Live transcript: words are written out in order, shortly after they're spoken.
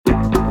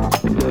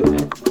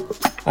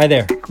Hi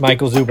there,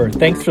 Michael Zuber.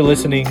 Thanks for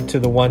listening to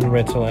the One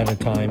Rental at a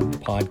Time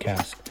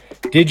podcast.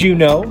 Did you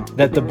know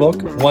that the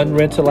book One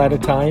Rental at a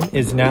Time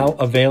is now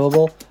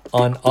available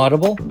on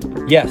Audible?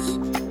 Yes,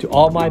 to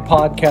all my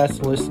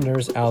podcast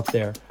listeners out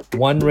there,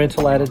 One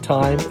Rental at a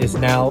Time is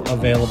now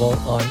available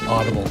on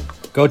Audible.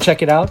 Go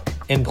check it out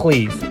and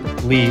please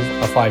leave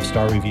a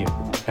 5-star review.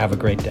 Have a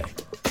great day.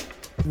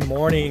 Good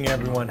morning,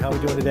 everyone. How are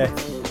we doing today?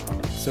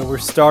 So we're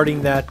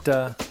starting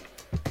that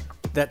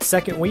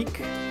second week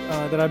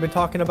that I've been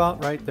talking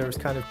about, right? There's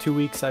kind of 2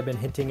 weeks I've been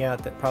hinting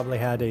at that probably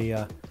had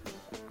a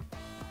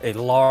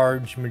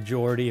large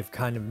majority of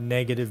kind of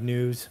negative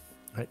news,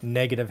 right?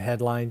 Negative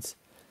headlines.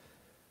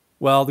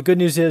 Well, the good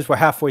news is we're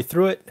halfway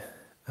through it.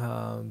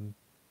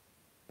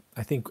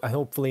 I think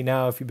hopefully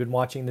now, if you've been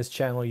watching this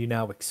channel, you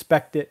now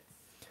expect it.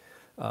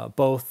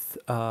 Both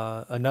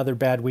another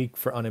bad week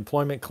for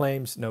unemployment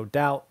claims, no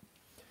doubt.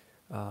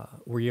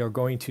 We are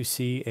going to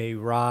see a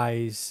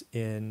rise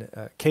in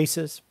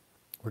cases.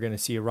 We're going to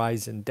see a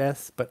rise in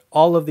deaths, but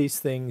all of these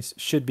things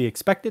should be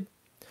expected.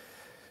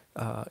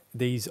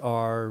 These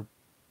are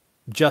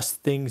just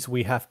things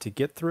we have to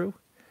get through.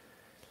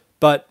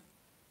 But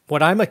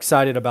what I'm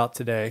excited about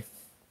today,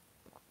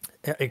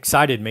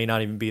 excited may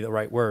not even be the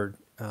right word,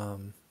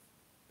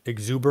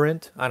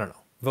 exuberant, I don't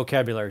know,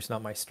 vocabulary is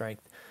not my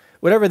strength.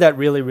 Whatever that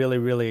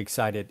really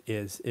excited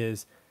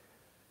is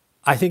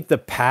I think the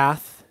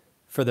path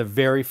for the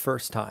very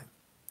first time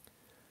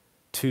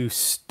to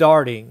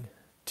starting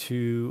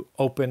to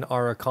open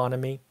our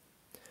economy,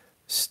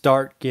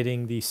 start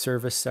getting the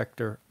service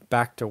sector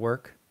back to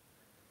work,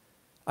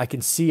 I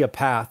can see a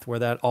path where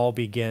that all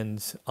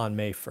begins on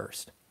May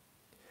 1st.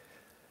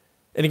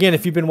 And again,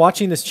 if you've been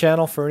watching this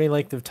channel for any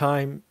length of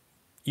time,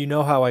 you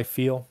know how I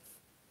feel.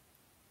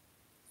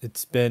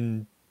 It's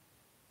been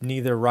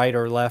neither right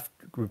or left,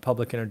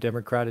 Republican or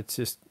Democrat. It's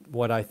just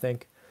what I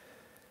think.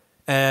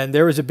 And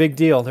there was a big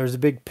deal. There was a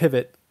big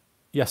pivot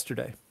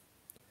yesterday.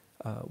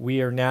 We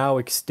are now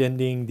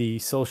extending the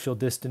social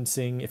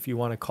distancing, if you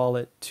want to call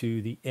it,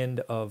 to the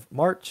end of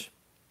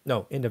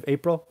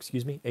April.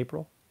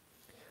 April.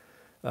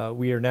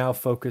 We are now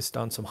focused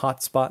on some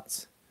hot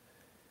spots.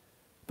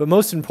 But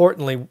most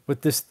importantly,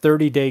 what this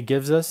 30-day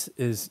gives us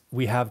is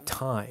we have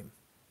time.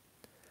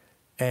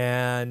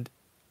 And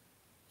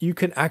you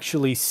can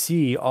actually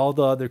see all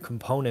the other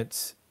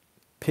components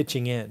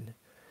pitching in.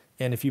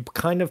 And if you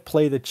kind of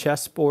play the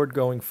chessboard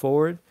going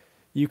forward,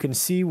 you can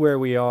see where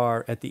we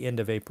are at the end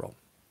of April.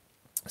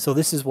 So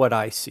this is what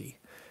I see.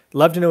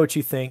 Love to know what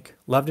you think.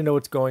 Love to know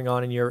what's going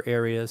on in your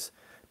areas,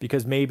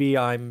 because maybe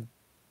I'm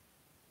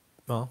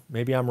wrong.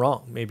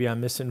 Maybe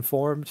I'm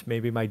misinformed.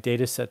 Maybe my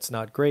data set's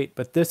not great,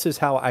 but this is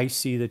how I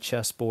see the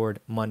chessboard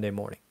Monday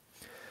morning.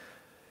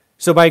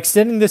 So by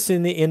extending this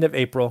in the end of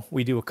April,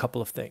 we do a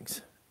couple of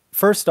things.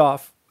 First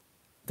off,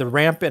 the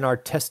ramp in our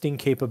testing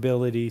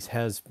capabilities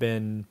has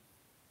been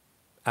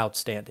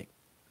outstanding.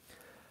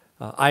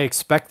 I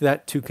expect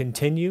that to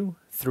continue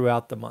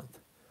throughout the month.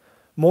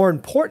 More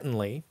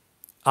importantly,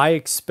 I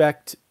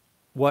expect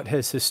what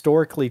has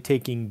historically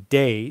taken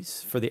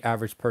days for the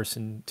average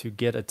person to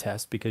get a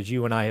test, because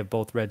you and I have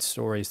both read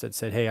stories that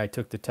said, hey, I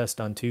took the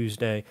test on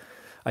Tuesday.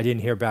 I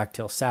didn't hear back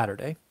till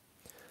Saturday.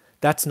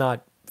 That's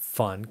not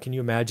fun. Can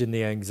you imagine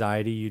the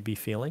anxiety you'd be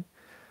feeling?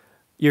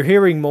 You're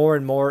hearing more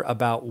and more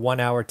about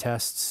 1-hour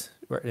tests.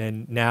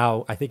 And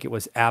now I think it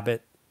was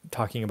Abbott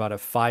talking about a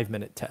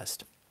 5-minute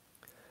test.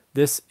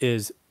 This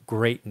is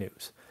great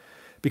news,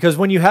 because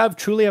when you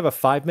truly have a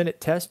 5-minute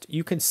test,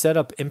 you can set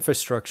up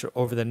infrastructure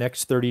over the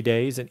next 30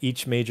 days in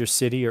each major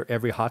city or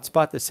every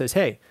hotspot that says,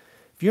 hey,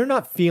 if you're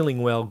not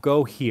feeling well,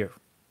 go here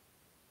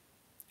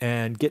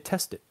and get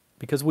tested.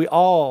 Because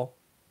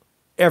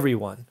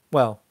everyone,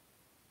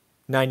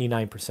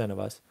 99% of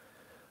us,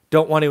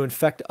 don't want to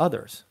infect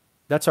others.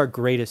 That's our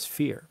greatest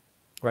fear,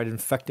 right?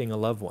 Infecting a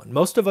loved one.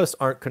 Most of us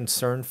aren't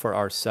concerned for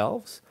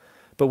ourselves,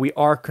 but we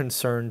are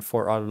concerned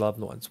for our loved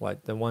ones,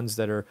 right? The ones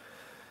that are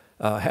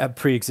have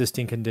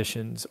pre-existing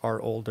conditions, are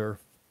older,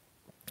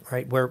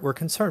 right? We're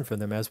concerned for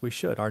them, as we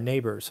should. Our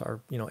neighbors,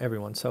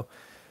 everyone. So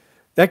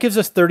that gives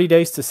us 30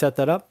 days to set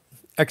that up,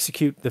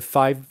 execute the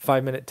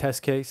 5-minute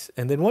test case,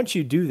 and then once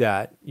you do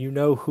that, you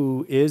know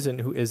who is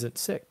and who isn't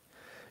sick.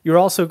 You're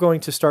also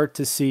going to start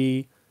to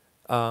see,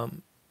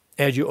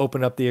 as you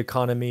open up the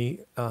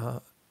economy,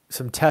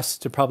 some tests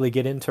to probably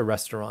get into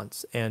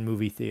restaurants and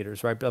movie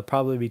theaters, right? They'll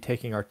probably be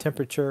taking our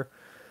temperature,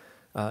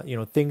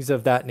 things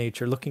of that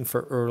nature, looking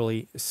for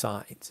early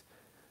signs.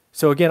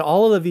 So again,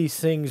 all of these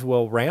things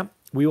will ramp.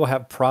 We will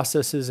have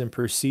processes and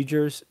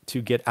procedures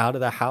to get out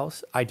of the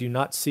house. I do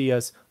not see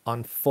us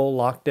on full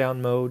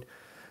lockdown mode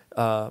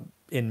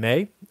in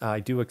May. I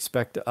do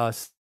expect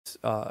us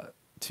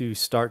to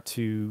start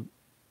to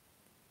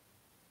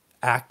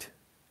act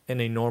in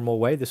a normal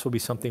way. This will be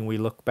something we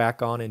look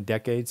back on in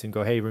decades and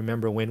go, hey,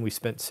 remember when we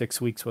spent 6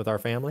 weeks with our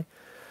family?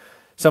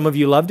 Some of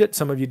you loved it,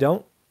 some of you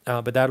don't,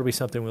 but that'll be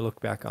something we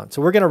look back on.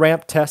 So we're going to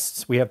ramp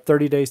tests. We have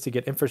 30 days to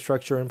get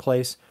infrastructure in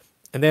place,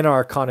 and then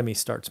our economy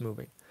starts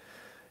moving.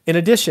 In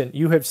addition,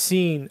 you have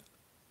seen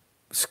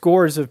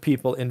scores of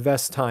people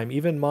invest time,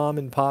 even mom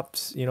and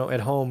pops,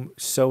 at home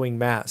sewing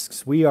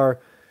masks. We are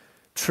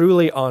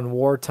truly on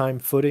wartime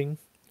footing.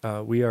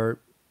 We are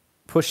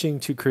pushing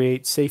to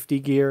create safety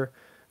gear.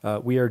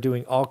 We are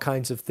doing all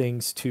kinds of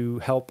things to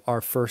help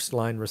our first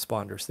line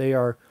responders. They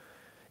are,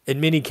 in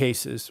many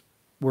cases,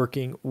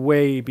 working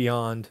way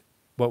beyond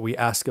what we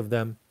ask of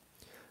them.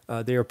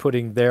 They are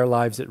putting their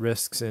lives at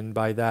risk, and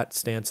by that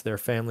stance, their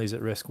families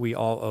at risk. We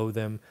all owe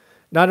them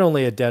not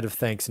only a debt of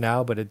thanks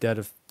now, but a debt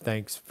of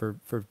thanks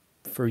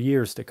for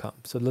years to come.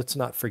 So let's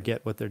not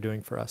forget what they're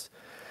doing for us.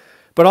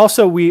 But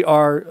also, we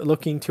are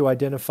looking to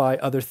identify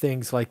other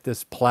things like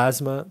this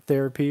plasma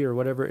therapy or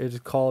whatever it is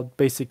called.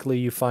 Basically,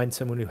 you find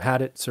someone who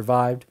had it,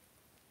 survived,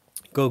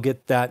 go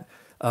get that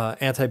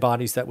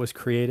antibodies that was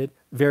created.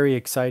 Very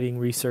exciting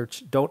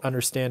research. Don't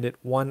understand it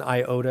one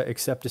iota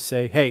except to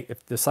say, hey,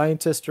 if the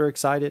scientists are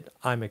excited,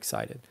 I'm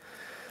excited.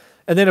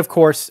 And then, of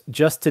course,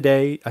 just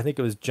today, I think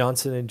it was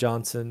Johnson &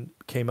 Johnson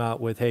came out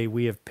with, hey,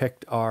 we have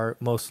picked our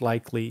most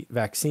likely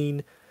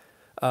vaccine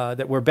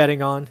that we're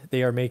betting on.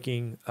 They are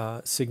making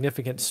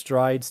significant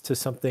strides to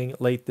something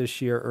late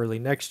this year, early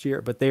next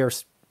year, but they are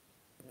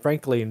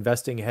frankly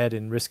investing ahead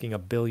and risking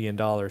 $1 billion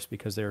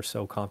because they are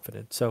so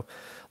confident. So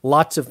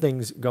lots of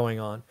things going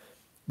on.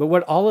 But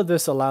what all of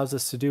this allows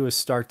us to do is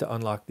start to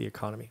unlock the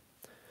economy.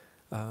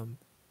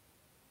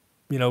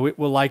 It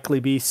will likely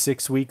be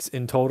 6 weeks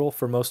in total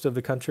for most of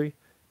the country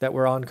that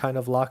we're on kind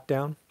of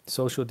lockdown,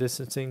 social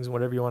distancing,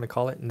 whatever you want to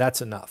call it, and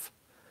that's enough.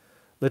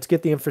 Let's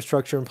get the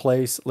infrastructure in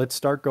place. Let's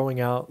start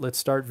going out. Let's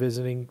start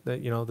visiting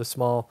the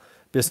small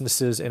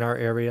businesses in our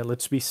area.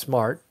 Let's be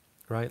smart,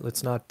 right?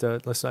 Let's not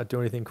do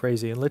anything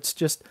crazy, and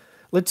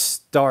let's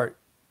start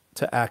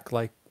to act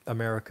like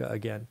America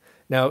again.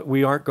 Now,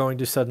 we aren't going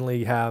to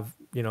suddenly have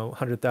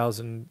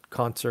 100,000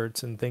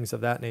 concerts and things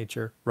of that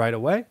nature right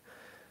away,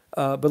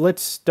 but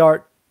let's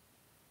start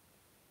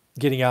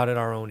getting out in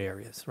our own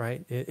areas,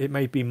 right? It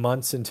might be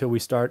months until we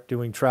start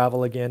doing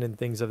travel again and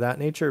things of that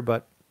nature,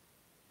 but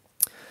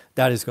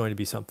that is going to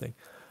be something.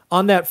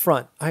 On that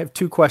front, I have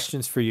 2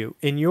 questions for you.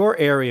 In your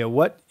area,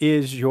 what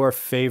is your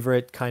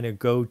favorite kind of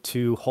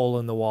go-to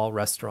hole-in-the-wall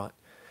restaurant?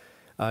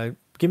 Do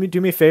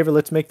me a favor.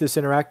 Let's make this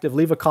interactive.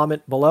 Leave a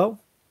comment below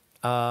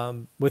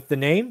with the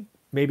name,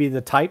 maybe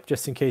the type,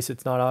 just in case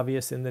it's not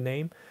obvious in the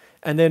name.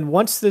 And then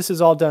once this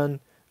is all done,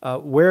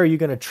 where are you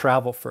going to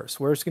travel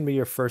first? Where's going to be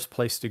your first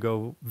place to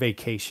go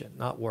vacation?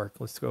 Not work.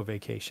 Let's go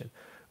vacation,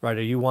 right?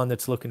 Are you one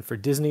that's looking for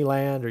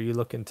Disneyland? Are you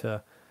looking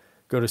to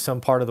go to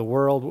some part of the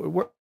world?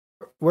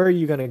 Where are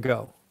you going to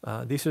go?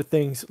 These are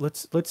things,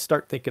 let's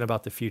start thinking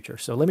about the future.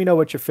 So let me know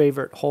what your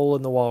favorite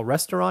hole-in-the-wall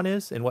restaurant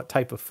is and what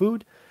type of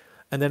food,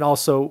 and then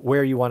also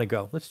where you want to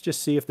go. Let's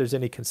just see if there's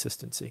any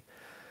consistency.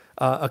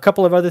 A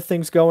couple of other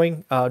things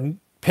going.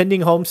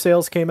 Pending home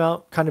sales came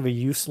out, kind of a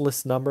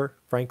useless number,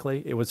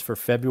 frankly. It was for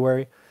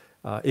February.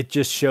 It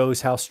just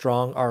shows how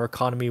strong our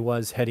economy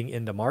was heading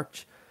into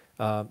March.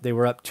 They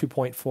were up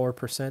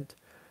 2.4%.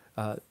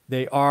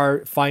 They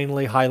are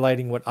finally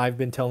highlighting what I've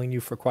been telling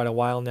you for quite a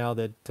while now,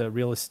 that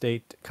real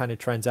estate kind of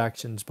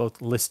transactions,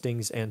 both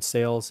listings and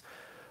sales,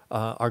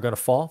 are going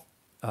to fall.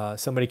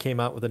 Somebody came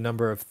out with a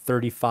number of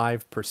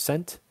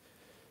 35%.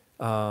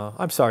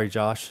 I'm sorry,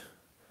 Josh.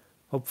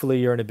 Hopefully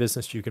you're in a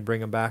business you can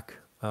bring them back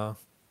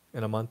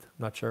in a month.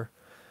 I'm not sure.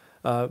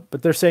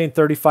 But they're saying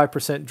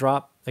 35%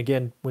 drop.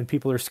 Again, when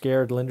people are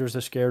scared, lenders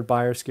are scared,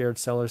 buyers scared,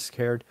 sellers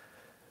scared.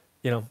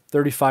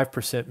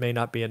 35% may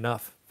not be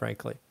enough,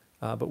 frankly.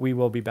 But we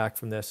will be back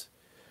from this.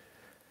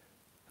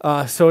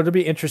 So it'll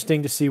be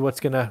interesting to see what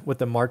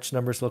the March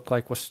numbers look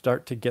like. We'll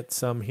start to get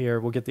some here.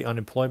 We'll get the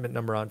unemployment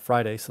number on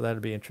Friday, so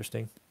that'll be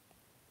interesting.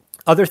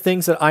 Other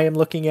things that I am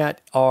looking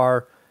at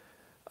are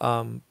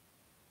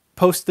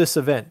post this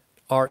event.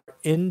 Are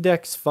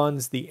index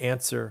funds the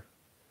answer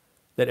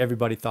that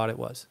everybody thought it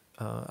was?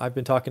 I've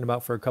been talking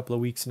about for a couple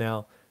of weeks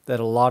now that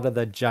a lot of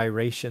the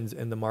gyrations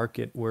in the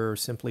market were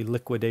simply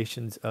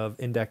liquidations of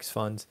index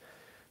funds,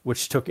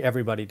 which took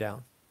everybody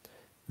down.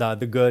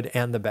 The good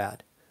and the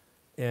bad.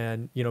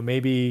 And,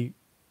 maybe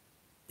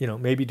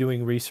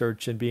doing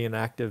research and being an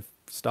active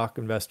stock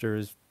investor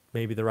is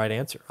maybe the right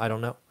answer. I don't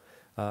know.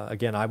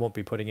 Again, I won't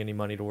be putting any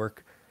money to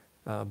work,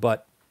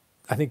 but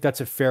I think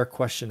that's a fair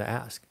question to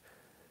ask.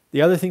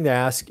 The other thing to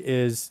ask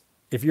is,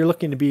 if you're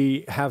looking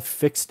to have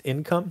fixed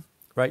income,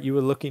 right? You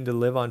were looking to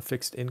live on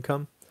fixed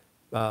income,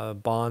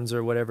 bonds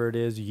or whatever it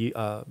is,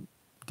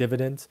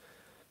 dividends.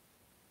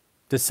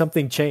 Does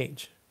something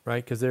change,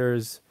 right?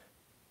 Because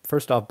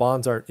first off,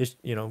 bonds aren't,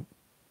 the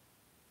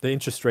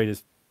interest rate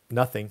is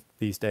nothing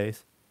these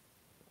days.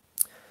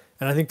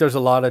 And I think there's a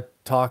lot of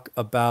talk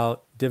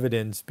about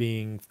dividends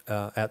being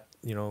at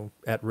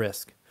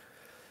risk.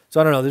 So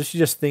I don't know. There's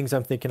just things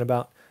I'm thinking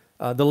about.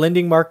 The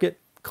lending market,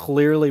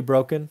 clearly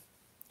broken.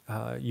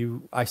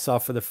 I saw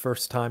for the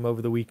first time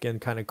over the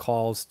weekend kind of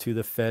calls to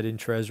the Fed and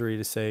Treasury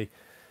to say,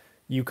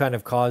 you kind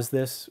of caused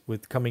this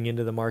with coming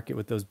into the market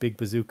with those big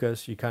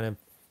bazookas. You kind of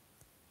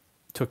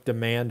took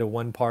demand to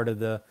one part of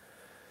the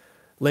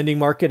lending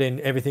market and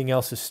everything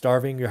else is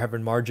starving. You're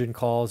having margin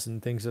calls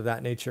and things of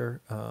that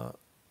nature.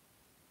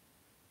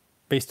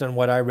 based on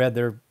what I read,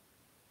 they're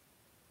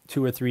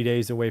 2 or 3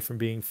 days away from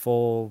being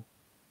fully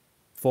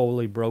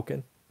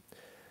broken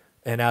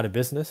and out of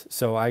business.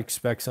 So I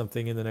expect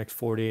something in the next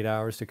 48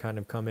 hours to kind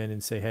of come in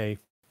and say, hey,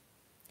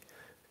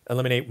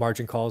 eliminate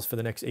margin calls for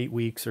the next 8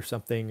 weeks or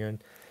something.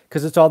 And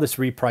because it's all this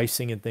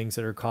repricing and things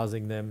that are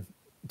causing them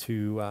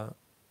to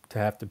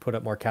have to put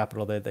up more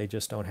capital that they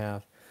just don't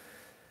have.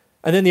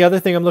 And then the other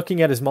thing I'm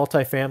looking at is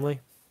multifamily.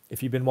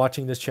 If you've been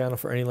watching this channel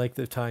for any length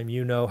of time,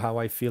 you know how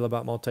I feel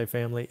about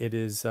multifamily. It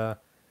is, at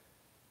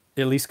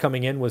least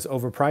coming in, was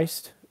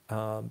overpriced.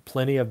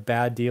 Plenty of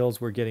bad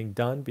deals were getting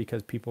done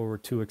because people were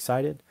too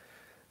excited.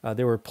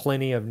 There were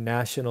plenty of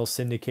national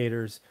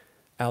syndicators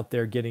out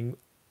there getting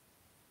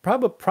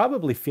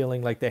probably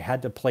feeling like they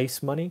had to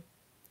place money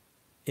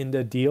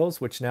into deals,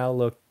 which now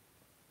look,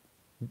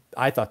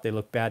 I thought they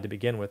looked bad to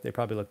begin with. They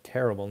probably look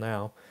terrible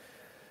now.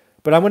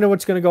 But I wonder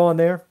what's going to go on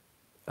there.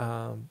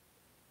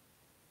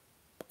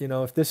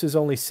 If this is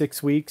only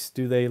 6 weeks,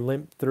 do they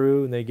limp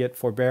through and they get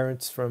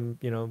forbearance from,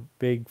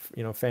 big,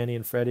 Fannie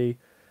and Freddie?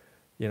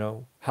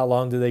 How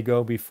long do they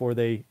go before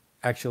they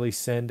actually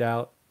send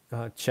out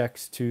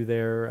checks to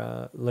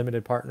their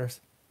limited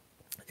partners?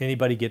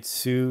 Anybody gets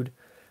sued?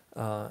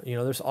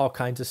 There's all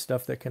kinds of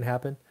stuff that can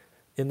happen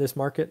in this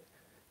market,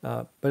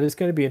 but it's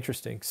going to be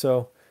interesting.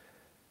 So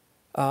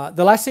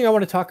the last thing I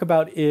want to talk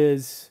about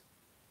is,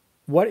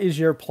 what is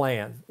your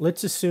plan?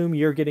 Let's assume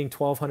you're getting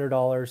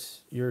 $1,200.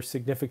 Your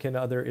significant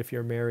other, if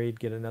you're married,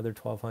 get another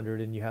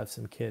 $1,200, and you have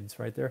some kids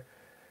right there.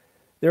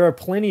 There are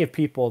plenty of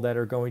people that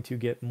are going to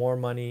get more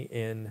money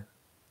in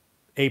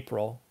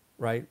April,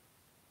 right,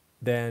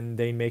 than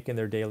they make in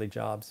their daily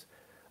jobs.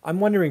 I'm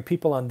wondering,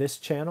 people on this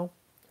channel,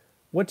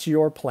 what's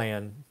your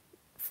plan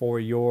for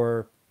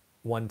your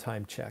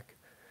one-time check?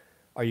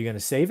 Are you going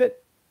to save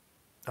it?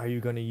 Are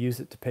you going to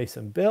use it to pay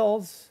some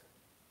bills?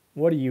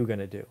 What are you going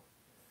to do?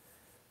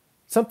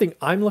 Something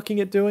I'm looking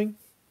at doing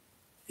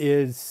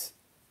is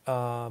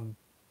probably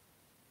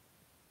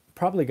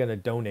going to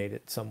donate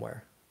it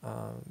somewhere.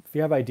 If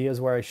you have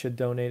ideas where I should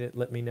donate it,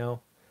 let me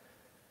know.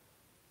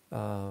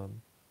 Yeah,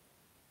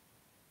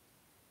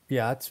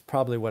 that's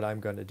probably what I'm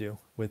going to do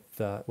with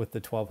the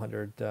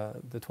 1,200. The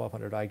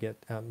 1,200 I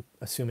get.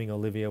 Assuming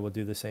Olivia will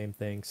do the same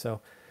thing. So,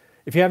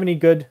 if you have any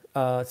good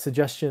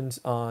suggestions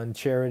on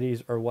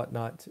charities or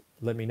whatnot,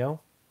 let me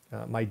know.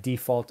 My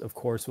default, of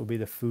course, will be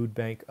the Food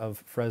Bank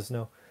of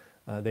Fresno.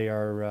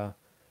 They're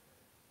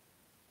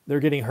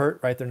getting hurt,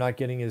 right? They're not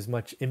getting as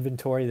much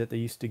inventory that they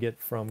used to get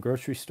from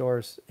grocery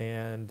stores,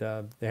 and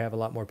they have a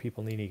lot more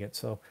people needing it.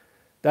 So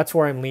that's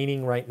where I'm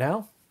leaning right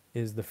now,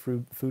 is the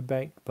food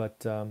bank.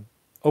 But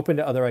open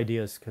to other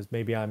ideas, because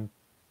maybe I'm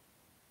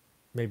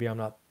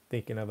not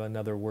thinking of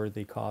another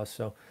worthy cause.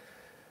 So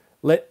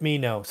let me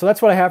know. So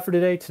that's what I have for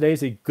today.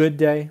 Today's a good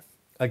day.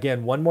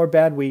 Again, one more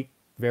bad week.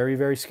 Very,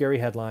 very scary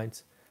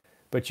headlines.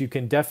 But you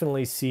can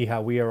definitely see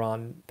how we are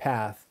on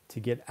path to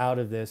get out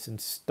of this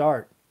and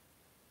start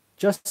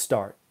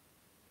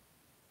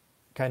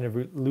kind of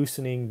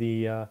loosening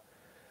the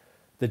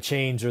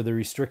chains or the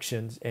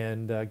restrictions,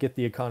 and get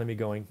the economy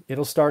going.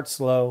 It'll start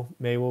slow.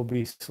 May will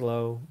be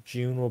slow.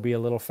 June will be a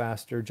little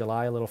faster.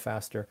 July a little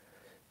faster.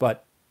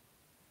 But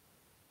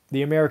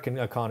the American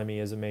economy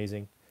is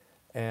amazing.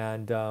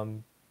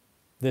 And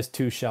this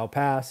too shall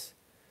pass.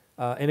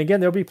 And again,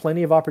 there'll be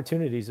plenty of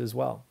opportunities as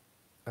well.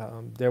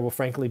 There will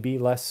frankly be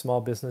less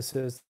small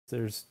businesses.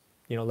 There's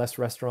less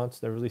restaurants.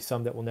 There will be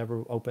some that will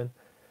never open.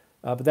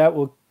 But that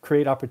will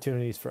create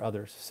opportunities for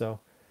others. So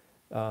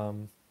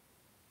there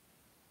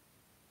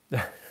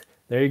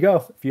you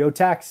go. If you owe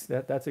tax,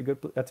 that's a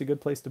good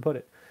place to put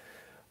it.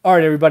 All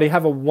right, everybody,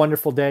 have a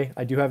wonderful day.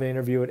 I do have an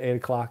interview at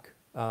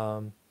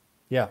 8:00.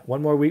 Yeah,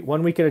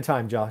 1 week at a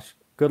time, Josh.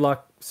 Good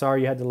luck.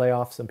 Sorry you had to lay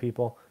off some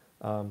people.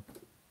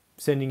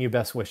 Sending you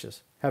best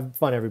wishes. Have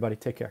fun, everybody.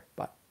 Take care.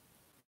 Bye.